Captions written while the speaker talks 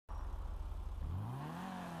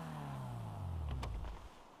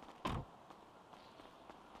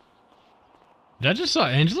Did I just saw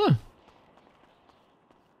Angela?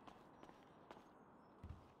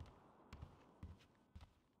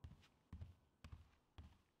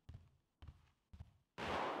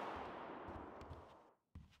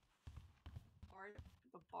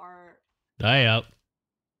 The bar. Die out.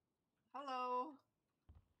 Hello.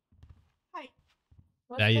 Hi.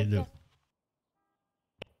 How you doing?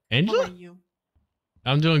 Angela? How are you?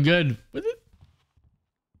 I'm doing good. With it?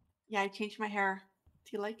 Yeah, I changed my hair.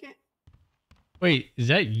 Do you like it? Wait, is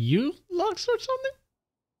that you, Lux, or something?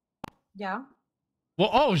 Yeah. Well,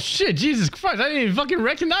 oh shit, Jesus Christ, I didn't even fucking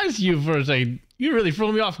recognize you for a second. You really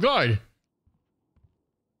threw me off guard.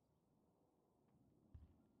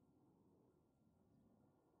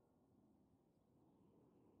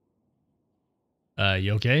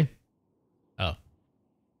 You okay? Oh.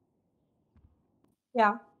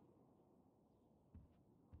 Yeah.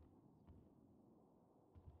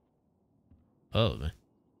 Oh, man.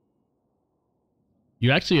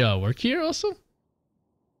 You actually work here also?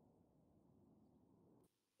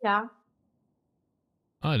 Yeah.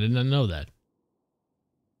 Oh, I did not know that.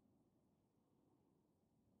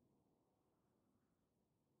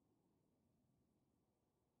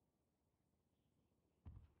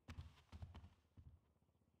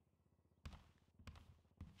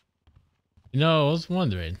 You know, I was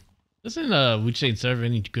wondering, doesn't Wu-Chang serve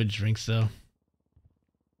any good drinks though?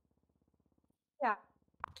 Yeah.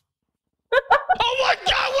 Oh my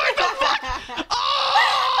god, what the fuck? Oh!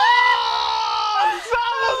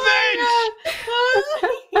 Son of a bitch!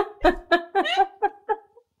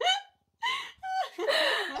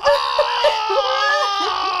 Oh!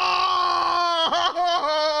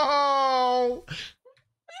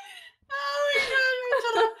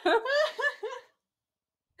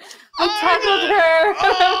 I tackled her. I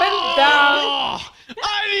went down. I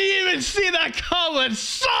didn't even see that coming.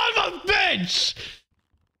 Son of a bitch!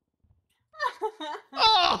 When you said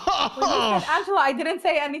Oh! Angela, I didn't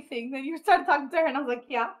say anything. Then you started talking to her, and I was like,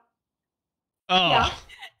 yeah. Oh! Yeah.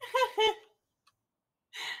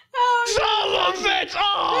 Son of a bitch!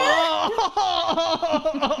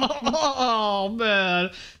 Oh man!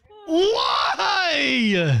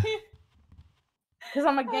 Why? Because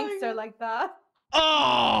I'm a gangster like that.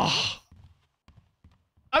 Oh!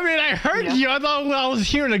 I mean, I heard you. I thought I was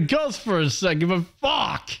hearing a ghost for a second, but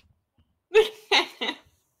fuck!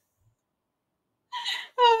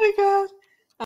 Oh my god.